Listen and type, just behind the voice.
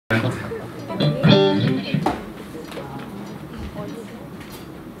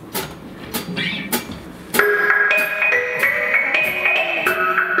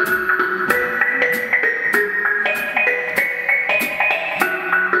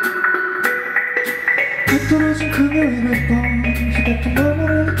떨어진 금요일의 밤 휴대폰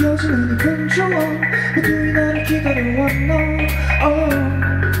너머로 느껴지는 이 분주함 누구이 나를 기다려왔나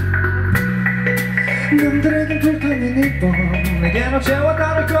남들에겐 불타는 이 밤 내겐 어제와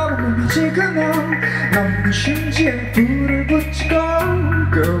다를 것 없는 미지근함 난 심지에 불을 붙이고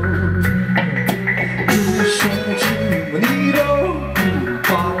손에 주머니로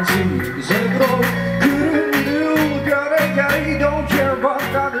파란색 색으로 구름 위로 별의 I don't care about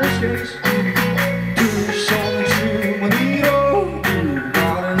others case 두 손에 주머니로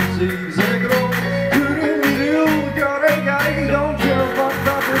파란색 색으로 구름 위로 별의 I don't care about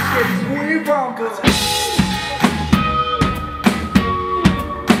others case We found it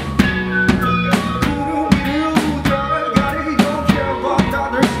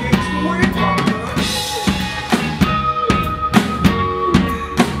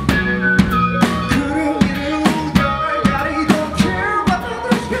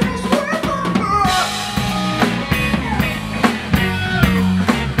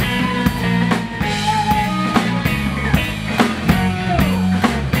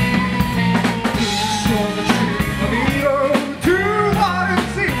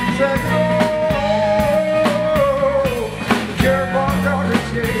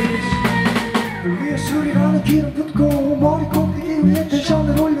기름 붓고 머리 꼽히기 위해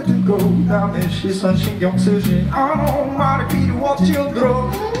텐션을 올려두고 남의 시선 신경 쓰지 않아 말이 필요 없지 흔들어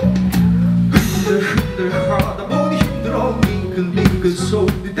흔들흔들하다 보니 힘들어 링글링글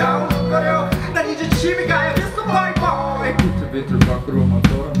소리 다운거려 난 이제 집에 가야겠어 바이바이 비틀비틀 밖으로만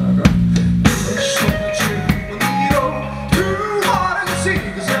돌아나가 손을 주머니로 두 발은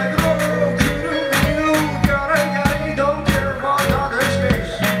지그재그로 구름 위로 별의 I don't care about others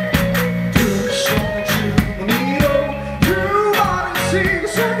face 두 손을 주머니로 두 발은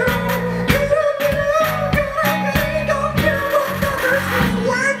지그재그로 구름 위로 별의 I don't care about others face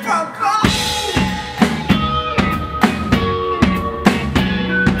Way from God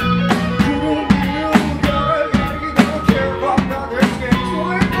구름 위로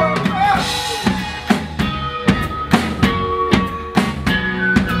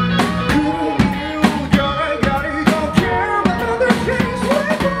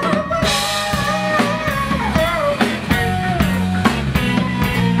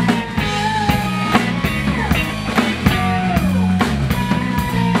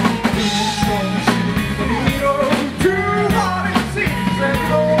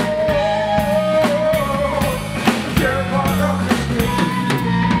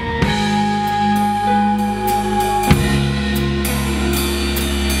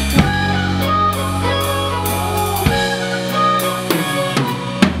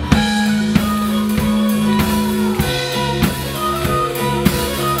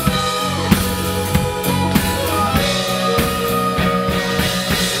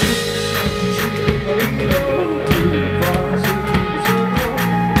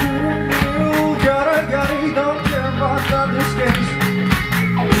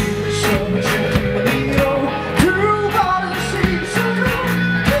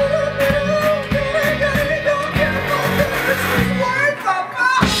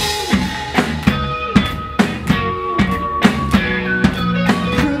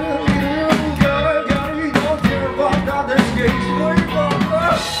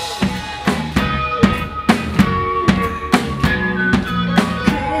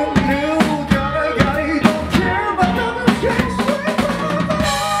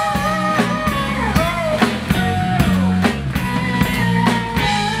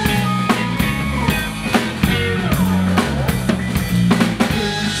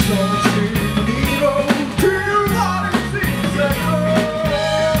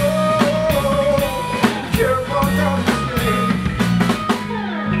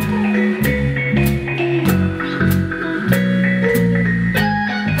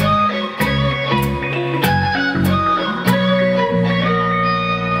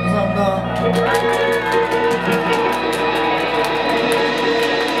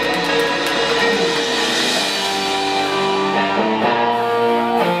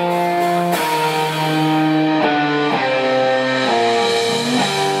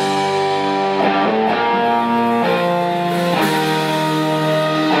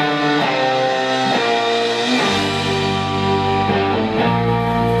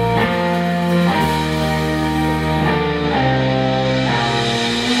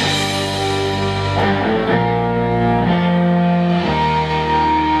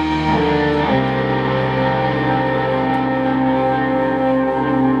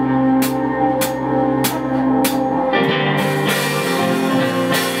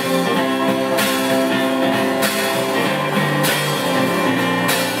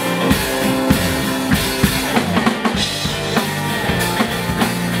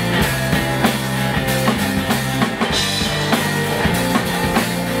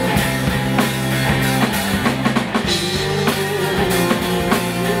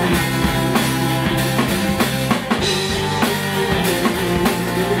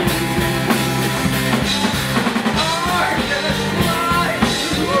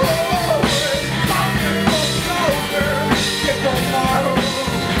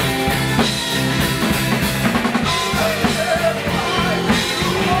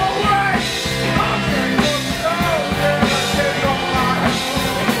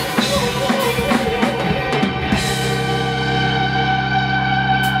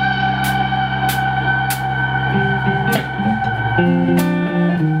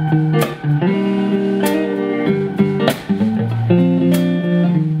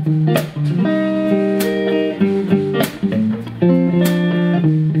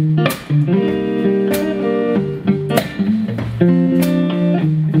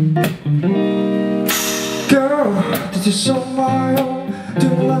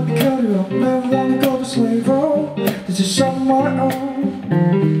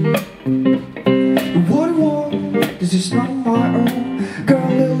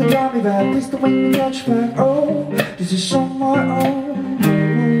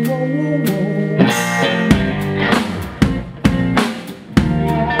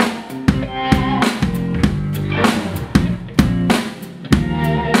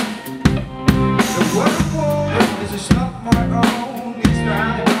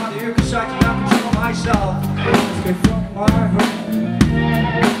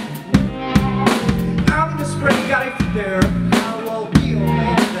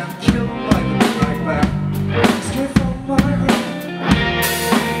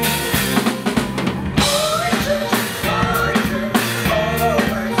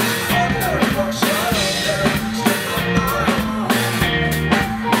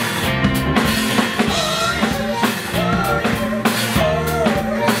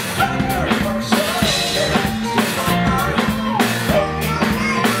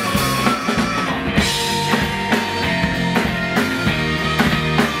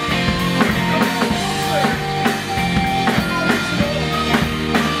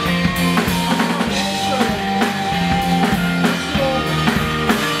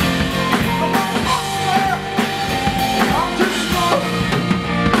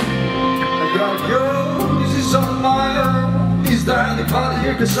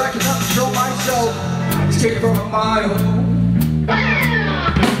cause I cannot control myself. Escape from my home.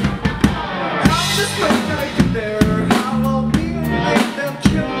 I'm just gonna make it there. I'll be and make them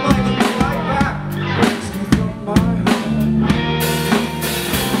kill my right back. Escape from my home.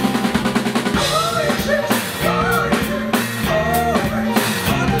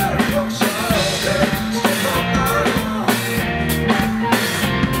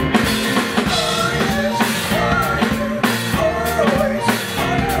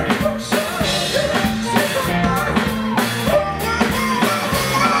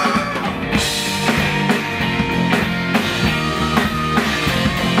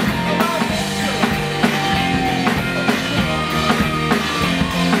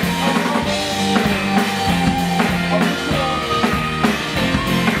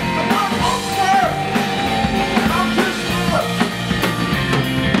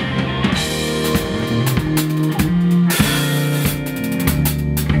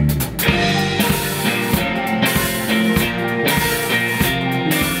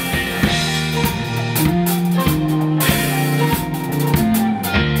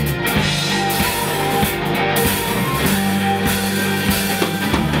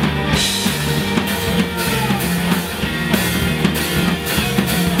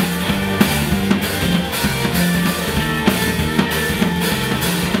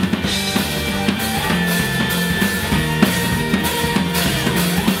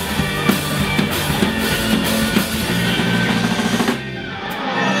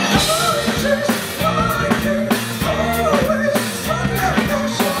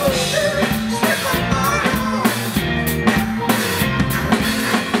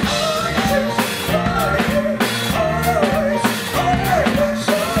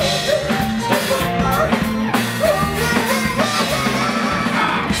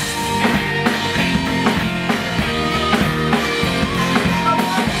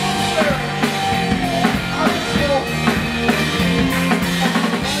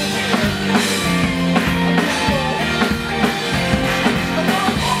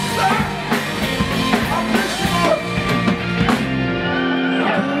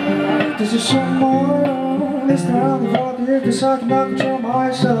 This is someone, this time of all the year, cause I cannot control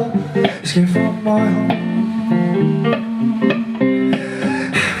myself. Escape from my home.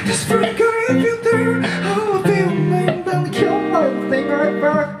 This freak I you there, how I feel, man, then kill my thing right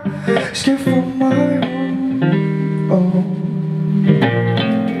back. Escape from my home. Oh.